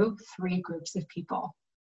cycled through 3 groups of people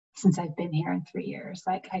since I've been here in 3 years.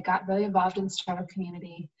 Like, I got really involved in the startup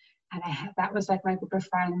community, and that was like my group of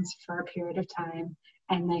friends for a period of time,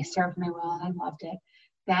 and they served me well, and I loved it.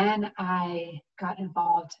 Then I got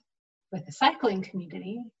involved with the cycling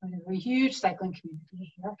community. We have a huge cycling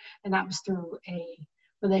community here, and that was through a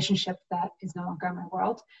relationship that is no longer in my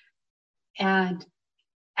world. And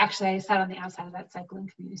actually, I sat on the outside of that cycling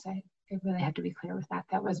community, so I really have to be clear with that.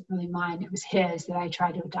 That wasn't really mine. It was his that I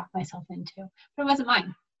tried to adopt myself into, but it wasn't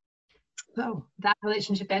mine. So that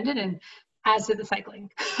relationship ended, and as did the cycling.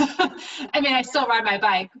 I mean, I still ride my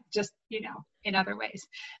bike, just, in other ways.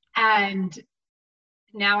 And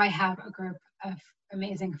now I have a group of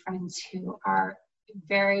amazing friends who are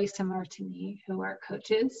very similar to me, who are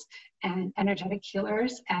coaches and energetic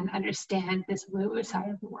healers and understand this woo-woo side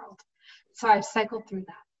of the world. So I've cycled through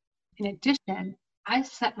that. In addition, I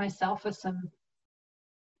set myself with some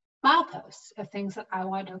mileposts of things that I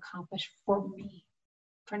wanted to accomplish for me,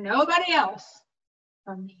 for nobody else,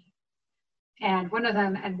 for me. And one of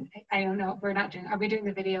them, and I don't know, are we doing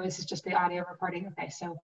the video? Is this just the audio recording? Okay,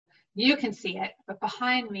 so you can see it, but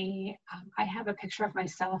behind me, I have a picture of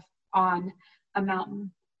myself on a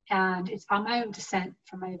mountain, and it's on my own descent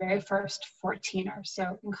from my very first 14er.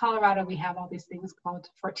 So in Colorado, we have all these things called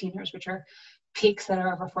 14ers, which are peaks that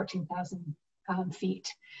are over 14,000 feet.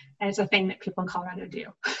 And it's a thing that people in Colorado do.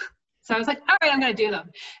 So I was like, all right, I'm going to do them.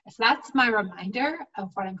 So that's my reminder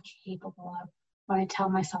of what I'm capable of when I tell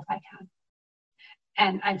myself I can.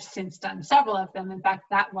 And I've since done several of them. In fact,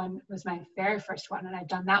 that one was my very first one, and I've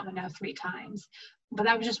done that one now 3 times. But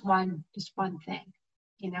that was just one thing.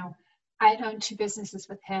 I had owned 2 businesses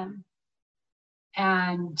with him,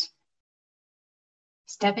 and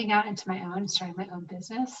stepping out into my own, starting my own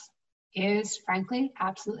business is frankly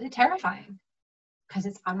absolutely terrifying because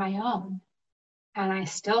it's on my own, and I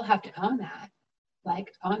still have to own that,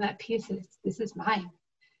 own that piece. This is mine,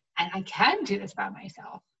 and I can do this by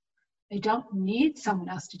myself. I don't need someone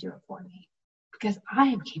else to do it for me because I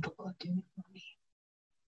am capable of doing it for me.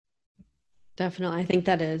 Definitely. I think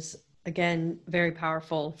that is, again, very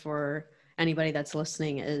powerful for anybody that's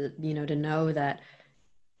listening, to know that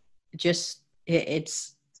just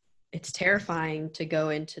it's terrifying to go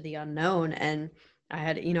into the unknown. And I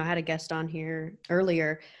had a guest on here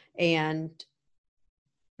earlier, and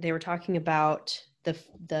they were talking about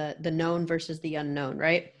the known versus the unknown,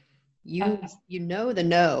 right? Yes. You know the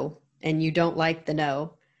no, and you don't like the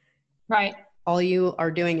no. Right. All you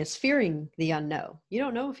are doing is fearing the unknown. You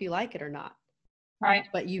don't know if you like it or not. Right.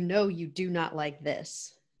 But you know you do not like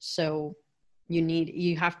this. So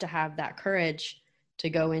you have to have that courage to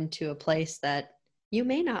go into a place that you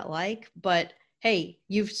may not like, but hey,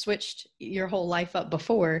 you've switched your whole life up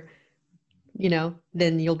before,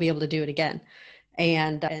 then you'll be able to do it again.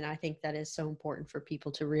 And I think that is so important for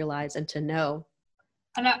people to realize and to know.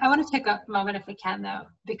 And I want to take a moment, if we can, though,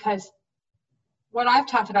 because what I've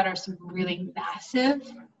talked about are some really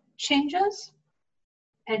massive changes.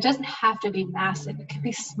 And it doesn't have to be massive. It can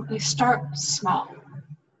be, you start small.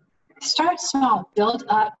 Start small. Build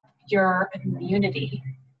up your immunity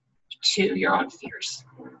to your own fears.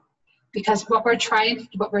 Because what we're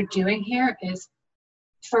doing here is,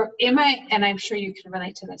 and I'm sure you can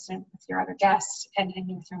relate to this with your other guests and in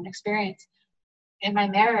your own experience. In my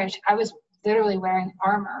marriage, I was literally wearing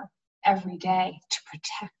armor every day to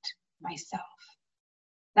protect myself.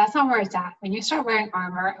 That's not where it's at. When you start wearing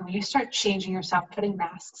armor and when you start changing yourself, putting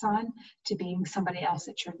masks on to being somebody else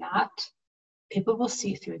that you're not, people will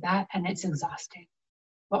see through that, and it's exhausting.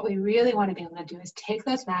 What we really want to be able to do is take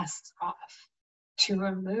those masks off, to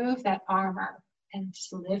remove that armor and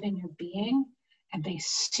just live in your being and be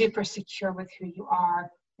super secure with who you are,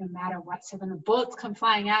 no matter what. So when the bullets come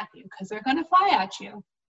flying at you, because they're going to fly at you,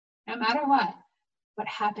 no matter what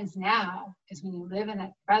happens now is when you live in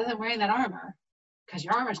it, rather than wearing that armor, because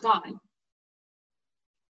your armor's gone,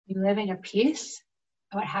 you live in your peace,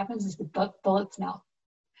 and what happens is the bullets melt.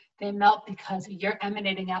 They melt because you're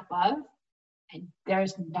emanating out love, and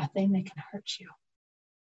there's nothing that can hurt you.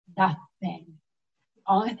 Nothing. The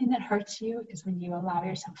only thing that hurts you is when you allow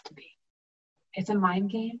yourself to be. It's a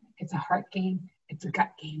mind game, it's a heart game, it's a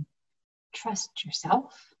gut game. Trust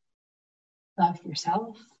yourself, love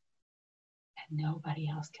yourself, and nobody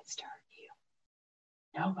else gets to hurt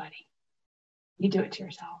you. Nobody. You do it to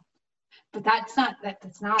yourself. But it's not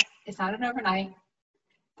an overnight.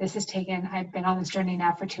 I've been on this journey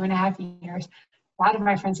now for 2.5 years. A lot of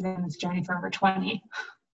my friends have been on this journey for over 20.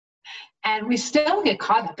 And we still get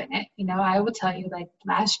caught up in it. I will tell you, like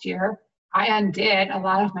last year, I undid a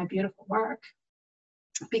lot of my beautiful work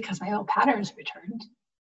because my old patterns returned.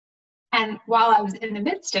 And while I was in the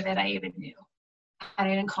midst of it, I even knew. And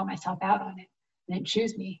I didn't call myself out on it. I didn't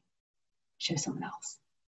choose me, choose someone else.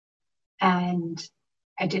 And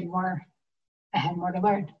I did more. I had more to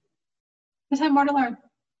learn. Just had more to learn.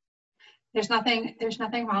 There's nothing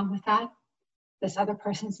wrong with that. This other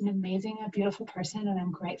person's an amazing, a beautiful person, and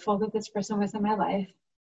I'm grateful that this person was in my life.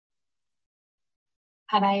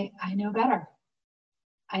 And I know better.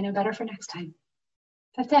 I know better for next time.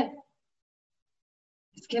 That's it.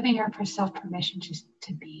 It's giving yourself permission just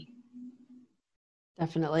to be.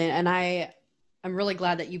 Definitely. And I'm really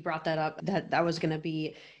glad that you brought that up. That was going to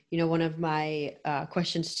be, one of my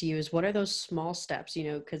questions to you is, what are those small steps,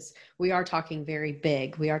 because we are talking very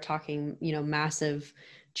big. We are talking, massive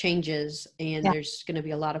changes, and there's going to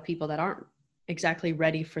be a lot of people that aren't exactly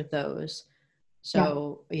ready for those.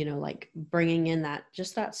 So, like bringing in that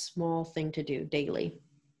small thing to do daily.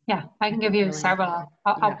 Yeah, I can give you really several.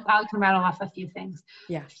 I can rattle off a few things.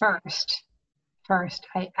 Yeah. First,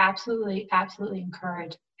 I absolutely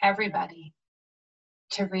encourage everybody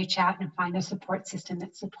to reach out and find a support system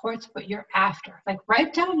that supports what you're after. Like,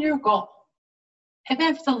 write down your goal. Even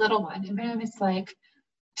if it's a little one, even if it's like,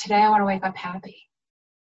 today I want to wake up happy.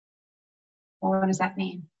 Well, what does that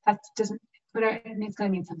mean? It's going to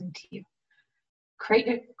mean something to you.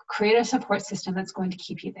 Create a support system that's going to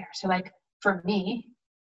keep you there. So like for me,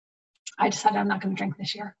 I decided I'm not going to drink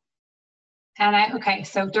this year. And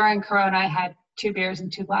so during Corona, I had 2 beers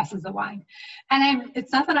and 2 glasses of wine. And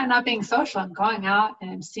it's not that I'm not being social. I'm going out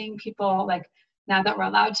and I'm seeing people, like, now that we're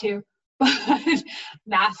allowed to,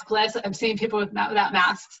 maskless. I'm seeing people without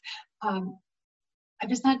masks. I'm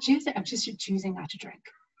just not choosing. I'm just choosing not to drink.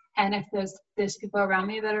 And if there's people around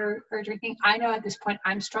me that are drinking, I know at this point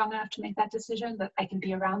I'm strong enough to make that decision that I can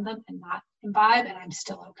be around them and not imbibe, and I'm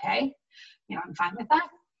still okay. I'm fine with that.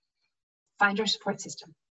 Find your support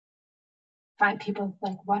system. Find people,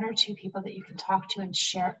 like 1 or 2 people that you can talk to and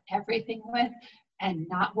share everything with, and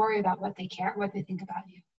not worry about what they think about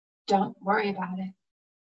you. Don't worry about it,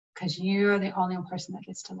 because you're the only person that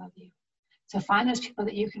gets to love you. So find those people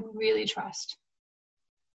that you can really trust.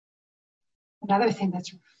 Another thing that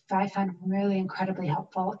I find really incredibly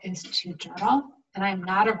helpful is to journal. And I'm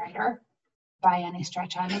not a writer by any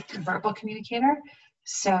stretch. I'm a verbal communicator.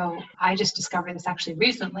 So I just discovered this actually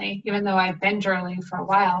recently, even though I've been journaling for a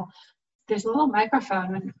while. There's a little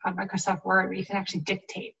microphone on Microsoft Word where you can actually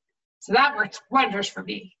dictate. So that works wonders for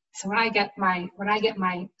me. So when I get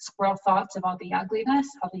my squirrel thoughts of all the ugliness,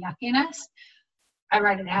 all the yuckiness, I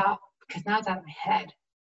write it out because now it's out of my head.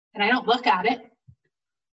 And I don't look at it.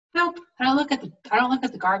 Nope. I don't look at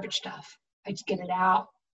the garbage stuff. I just get it out.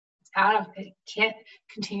 It's out of it. Can't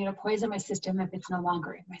continue to poison my system if it's no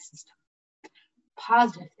longer in my system.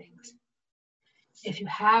 Positive things. If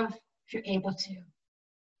you're able to,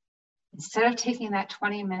 instead of taking that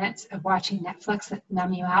 20 minutes of watching Netflix that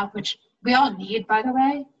numb you out, which we all need, by the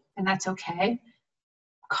way, and that's okay,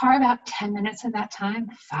 carve out 10 minutes of that time,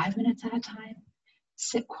 5 minutes at a time.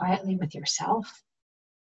 Sit quietly with yourself.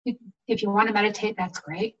 If you want to meditate, that's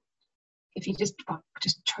great. If you just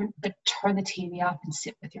turn the TV off and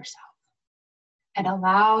sit with yourself and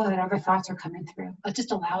allow whatever thoughts are coming through.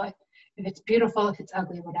 Just allow it. If it's beautiful, if it's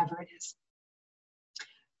ugly, whatever it is.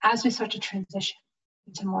 As we start to transition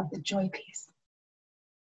into more of the joy piece,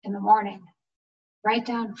 in the morning, write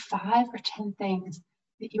down 5 or 10 things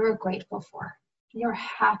that you are grateful for, you're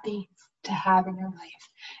happy to have in your life.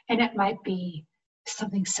 And it might be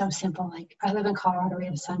something so simple like, I live in Colorado, we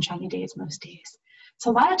have sunshiny days most days.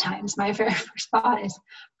 So a lot of times my very first thought is,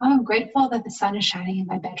 I'm grateful that the sun is shining in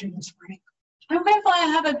my bedroom this morning. I'm grateful I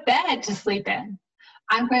have a bed to sleep in.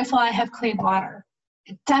 I'm grateful I have clean water.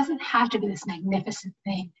 It doesn't have to be this magnificent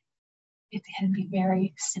thing. It can be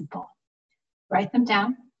very simple. Write them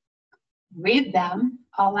down, read them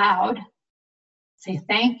aloud, say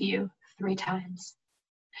thank you 3 times.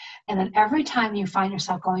 And then every time you find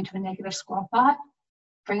yourself going to a negative squirrel thought,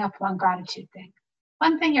 bring up one gratitude thing.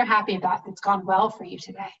 One thing you're happy about that's gone well for you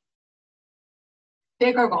today.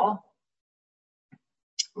 Bigger goal.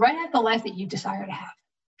 Write out the life that you desire to have,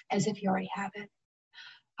 as if you already have it.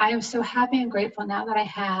 I am so happy and grateful now that I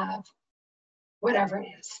have whatever it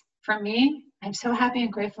is. For me, I'm so happy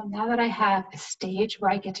and grateful now that I have a stage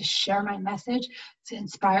where I get to share my message to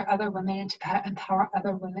inspire other women and to empower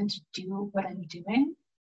other women to do what I'm doing.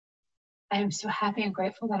 I am so happy and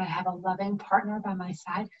grateful that I have a loving partner by my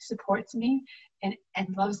side who supports me and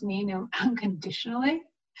loves me unconditionally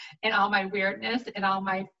in all my weirdness and all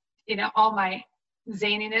my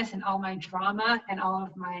zaniness and all my drama and all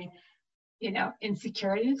of my,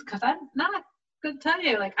 insecurities. Because I'm not going to tell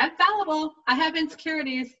you, like, I'm fallible. I have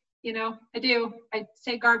insecurities. I do. I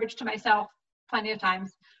say garbage to myself plenty of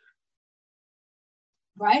times.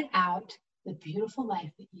 Write out the beautiful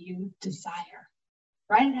life that you desire.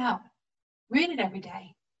 Write it out. Read it every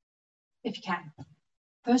day, if you can.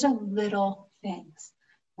 Those are little things.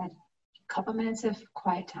 A couple minutes of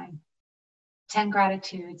quiet time, 10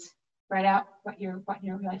 gratitudes. Write out what you want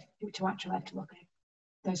your life to look like.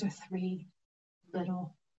 Those are 3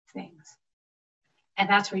 little things, and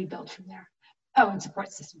that's where you build from there. Oh, and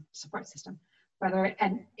support system.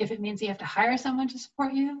 And if it means you have to hire someone to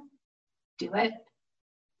support you, do it.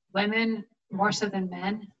 Women, more so than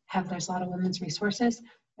men, there's a lot of women's resources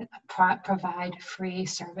that provide free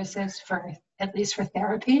services at least for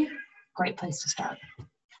therapy. Great place to start.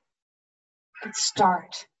 But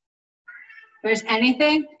start. If there's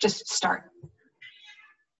anything, just start.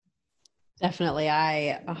 Definitely.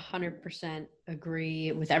 I 100%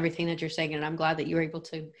 agree with everything that you're saying. And I'm glad that you were able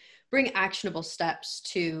to bring actionable steps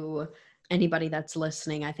to anybody that's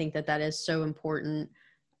listening. I think that is so important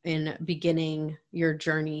in beginning your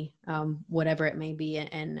journey, whatever it may be,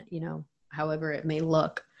 and however it may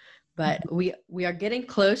look. But we are getting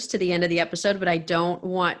close to the end of the episode, but I don't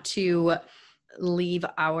want to leave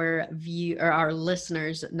our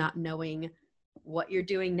listeners not knowing what you're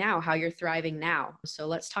doing now, how you're thriving now. So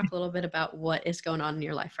let's talk a little bit about what is going on in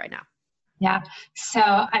your life right now. Yeah. So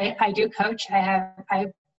I do coach. I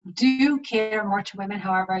do cater more to women.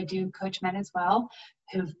 However, I do coach men as well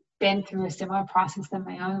who've been through a similar process than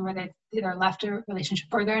my own, where they've either left a relationship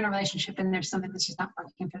or they're in a relationship and there's something that's just not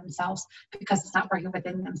working for themselves because it's not working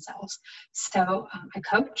within themselves. So I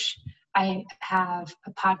coach. I have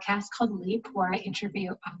a podcast called Leap where I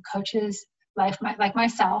interview coaches like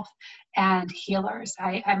myself and healers.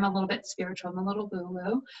 I'm a little bit spiritual. I'm a little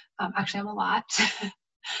woo-woo. Actually, I'm a lot.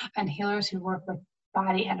 And healers who work with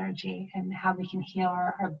body energy and how we can heal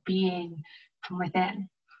our being from within.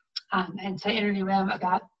 And so I interview them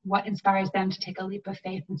about what inspires them to take a leap of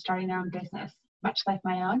faith in starting their own business, much like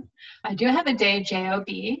my own. I do have a day job,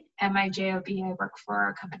 and my job, I work for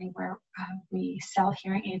a company where we sell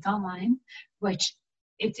hearing aids online, which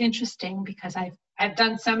it's interesting because I've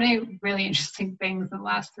done so many really interesting things in the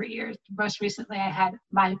last 3 years. Most recently, I had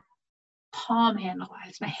my palm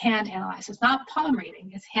analyzed, my hand analyzed. It's not palm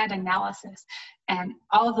reading, it's hand analysis. And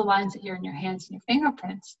all of the lines that you're in your hands and your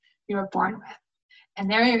fingerprints, you were born with. And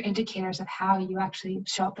they're your indicators of how you actually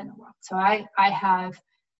show up in the world. So I have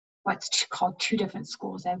what's called two different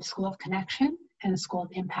schools. I have a school of connection and a school of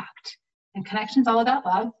impact. And connection is all about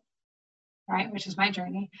love, right? Which is my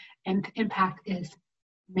journey. And impact is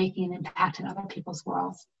making an impact in other people's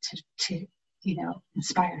worlds to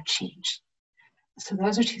inspire change. So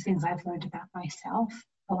those are two things I've learned about myself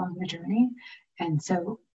along the journey. And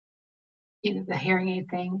so, the hearing aid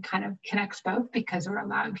thing kind of connects both because we're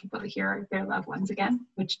allowing people to hear their loved ones again,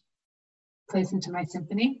 which plays into my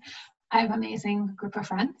symphony. I have an amazing group of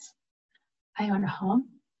friends. I own a home.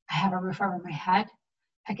 I have a roof over my head.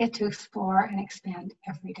 I get to explore and expand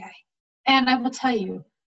every day. And I will tell you,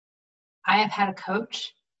 I have had a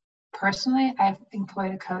coach. Personally, I've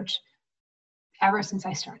employed a coach ever since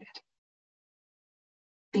I started.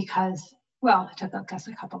 Because, it took, I guess,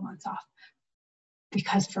 a couple months off.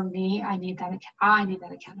 Because for me, I need that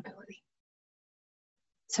accountability.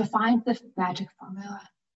 So find the magic formula.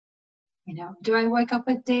 Do I wake up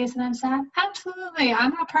with days that I'm sad? Absolutely.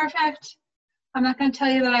 I'm not perfect. I'm not going to tell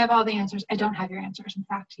you that I have all the answers. I don't have your answers. In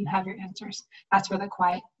fact, you have your answers. That's where the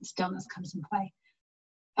quiet stillness comes in play.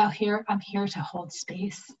 I'm here to hold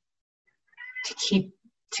space, to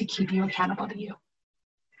keep you accountable to you.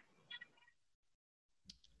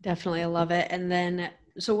 Definitely. I love it. And then,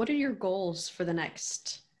 so what are your goals for the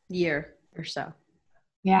next year or so?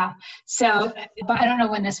 Yeah. So, but I don't know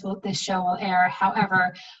when this show will air.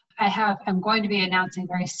 However, I'm going to be announcing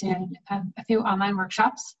very soon a few online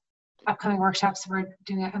workshops, upcoming workshops.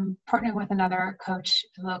 I'm partnering with another coach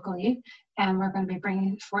locally, and we're going to be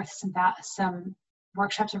bringing forth some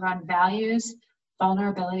workshops around values,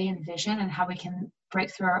 vulnerability, and vision, and how we can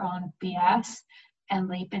break through our own BS and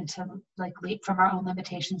leap from our own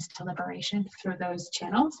limitations to liberation through those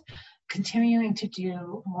channels. Continuing to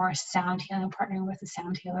do more sound healing, partnering with a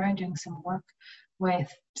sound healer and doing some work with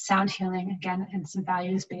sound healing again, and some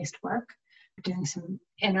values-based work, doing some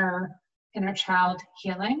inner child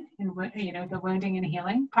healing and the wounding and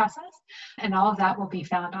healing process. And all of that will be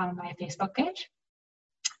found on my Facebook page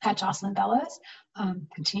at Jocelyn Bellows.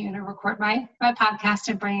 Continue to record my podcast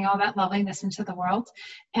and bringing all that loveliness into the world.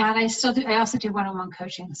 And I also do one-on-one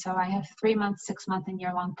coaching. So I have 3-month, 6-month, and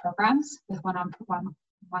year-long programs with one-on-one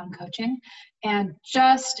coaching. And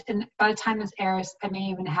by the time this airs, I may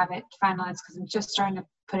even have it finalized because I'm just starting to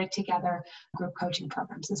put it together, group coaching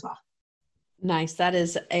programs as well. Nice. That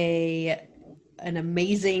is an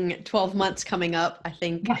amazing 12 months coming up. I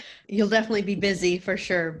think You'll definitely be busy for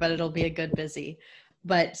sure, but it'll be a good busy.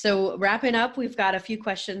 But so wrapping up, we've got a few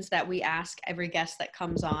questions that we ask every guest that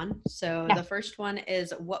comes on. So The first one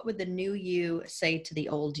is, what would the new you say to the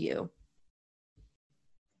old you?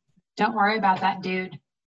 Don't worry about that dude.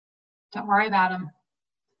 Don't worry about him.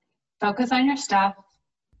 Focus on your stuff.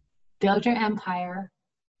 Build your empire.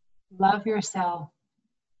 Love yourself.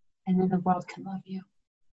 And then the world can love you.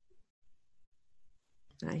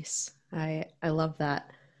 Nice. I love that.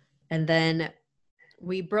 And then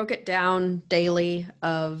we broke it down daily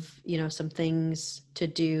of, some things to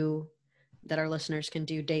do that our listeners can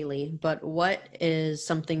do daily. But what is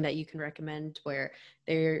something that you can recommend where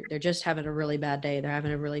they're just having a really bad day, they're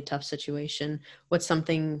having a really tough situation? What's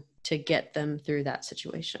something to get them through that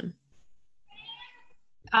situation?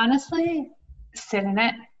 Honestly, sit in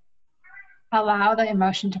it. Allow the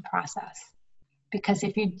emotion to process. Because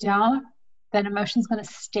if you don't, then emotion's going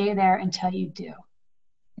to stay there until you do.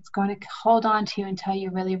 It's going to hold on to you until you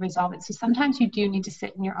really resolve it. So sometimes you do need to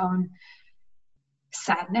sit in your own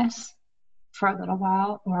sadness for a little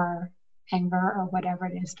while, or anger, or whatever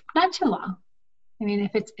it is. Not too long. I mean,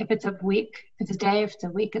 if it's a week, if it's a day, if it's a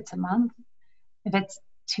week, it's a month. If it's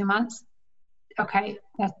 2 months, okay,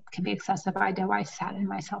 that can be excessive. I sat in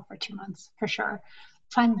myself for 2 months for sure.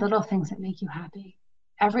 Find little things that make you happy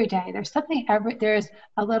every day. There's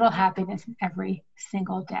a little happiness in every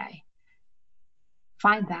single day.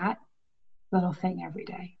 Find that little thing every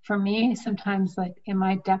day. For me, sometimes in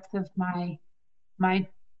my depth of my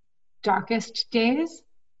darkest days,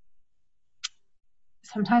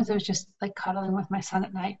 sometimes it was just cuddling with my son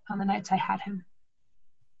at night on the nights I had him.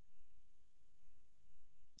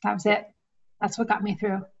 That was it. That's what got me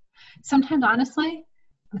through. Sometimes, honestly,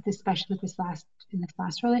 especially with this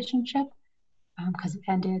last relationship, because it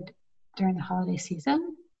ended during the holiday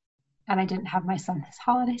season, and I didn't have my son this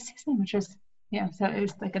holiday season, which was, so it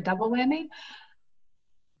was like a double whammy.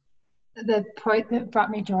 The point that brought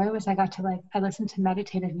me joy was I listened to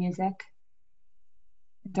meditative music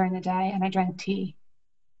during the day, and I drank tea.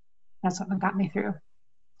 That's what got me through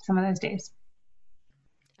some of those days.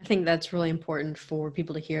 I think that's really important for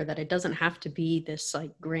people to hear, that it doesn't have to be this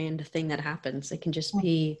grand thing that happens. It can just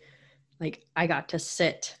be I got to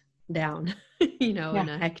sit down, in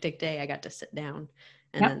a hectic day, I got to sit down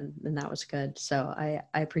And then that was good. So I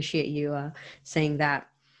appreciate you saying that.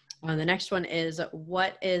 The next one is,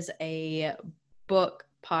 what is a book,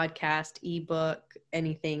 podcast, ebook,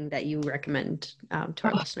 anything that you recommend to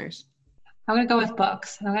our listeners? I'm going to go with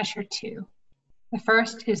books. I'm going to share two. The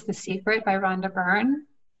first is The Secret by Rhonda Byrne.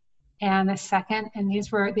 And the second, and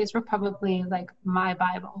these were probably like my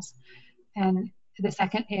Bibles. And the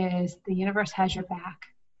second is The Universe Has Your Back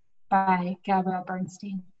by Gabrielle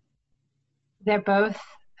Bernstein. They're both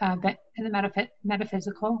in the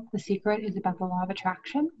metaphysical. The Secret is about the law of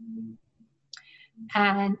attraction.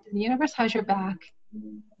 And The Universe Has Your Back,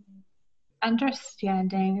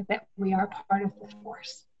 understanding that we are part of the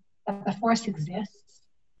force, that the force exists,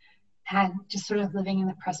 and just sort of living in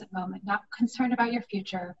the present moment, not concerned about your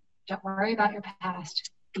future. Don't worry about your past.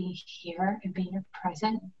 Be here and be in your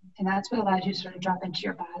present. And that's what allows you to sort of drop into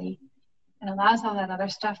your body and allows all that other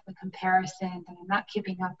stuff, the comparison that I'm not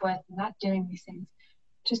keeping up with, I'm not doing these things.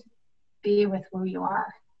 Just be with who you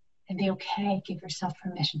are and be okay. Give yourself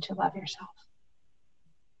permission to love yourself.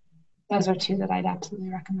 Those are two that I'd absolutely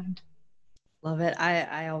recommend. Love it.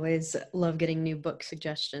 I always love getting new book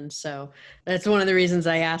suggestions. So that's one of the reasons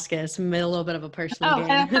I ask it. It's a little bit of a personal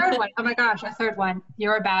game. And a third one. Oh my gosh, a third one.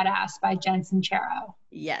 You're a Badass by Jen Sincero.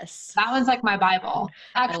 Yes. That one's like my Bible.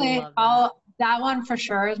 Actually, that one for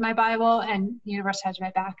sure is my Bible, and Universe Has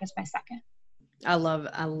My Back is my second. I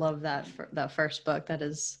love that first book. That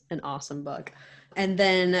is an awesome book. And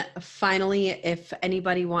then finally, if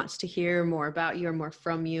anybody wants to hear more about you or more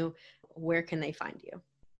from you, where can they find you?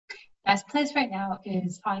 Best place right now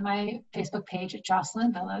is on my Facebook page at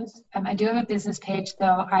Jocelyn Billows. I do have a business page,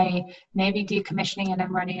 though I may be decommissioning and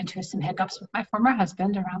I'm running into some hiccups with my former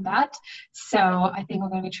husband around that. So I think we're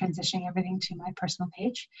going to be transitioning everything to my personal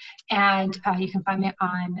page. And you can find me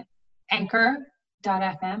on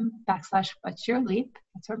anchor.fm/What's Your Leap.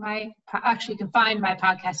 That's where actually you can find my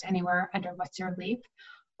podcast anywhere under What's Your Leap,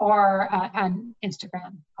 or on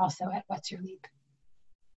Instagram also at What's Your Leap.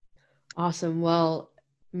 Awesome. Well,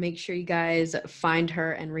 make sure you guys find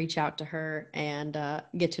her and reach out to her and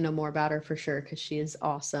get to know more about her for sure, because she is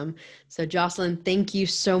awesome. So Jocelyn, thank you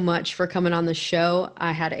so much for coming on the show.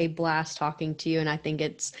 I had a blast talking to you, and I think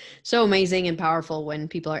it's so amazing and powerful when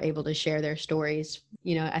people are able to share their stories.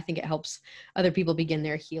 You know, I think it helps other people begin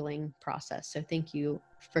their healing process. So thank you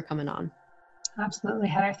for coming on. Absolutely,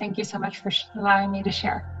 Heather. Thank you so much for allowing me to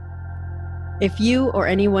share. If you or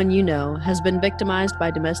anyone you know has been victimized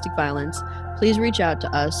by domestic violence, please reach out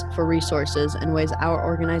to us for resources and ways our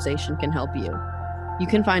organization can help you. You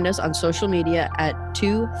can find us on social media at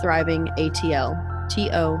 2ThrivingATL,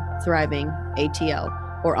 TO Thriving ATL,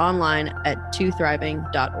 or online at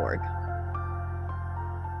twothriving.org.